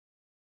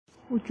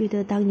我觉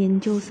得当研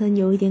究生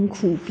有一点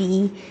苦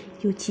逼，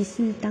尤其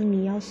是当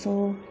你要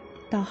收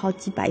到好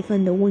几百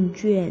份的问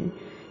卷，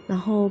然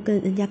后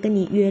人家跟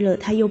你约了，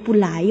他又不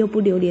来，又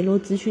不留联络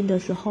资讯的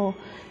时候，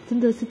真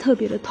的是特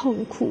别的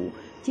痛苦。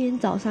今天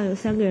早上有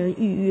3个人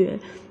预约，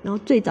然后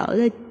最早的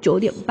在9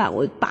点半，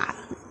我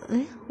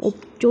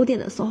9点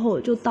的时候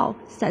我就到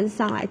山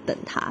上来等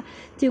他，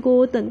结果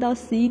我等到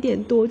11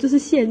点多，就是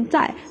现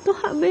在都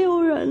还没有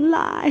人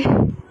来。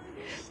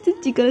这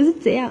几个人是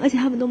怎样？而且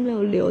他们都没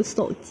有留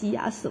手机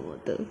啊什么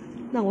的，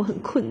让我很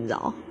困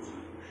扰。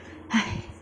唉。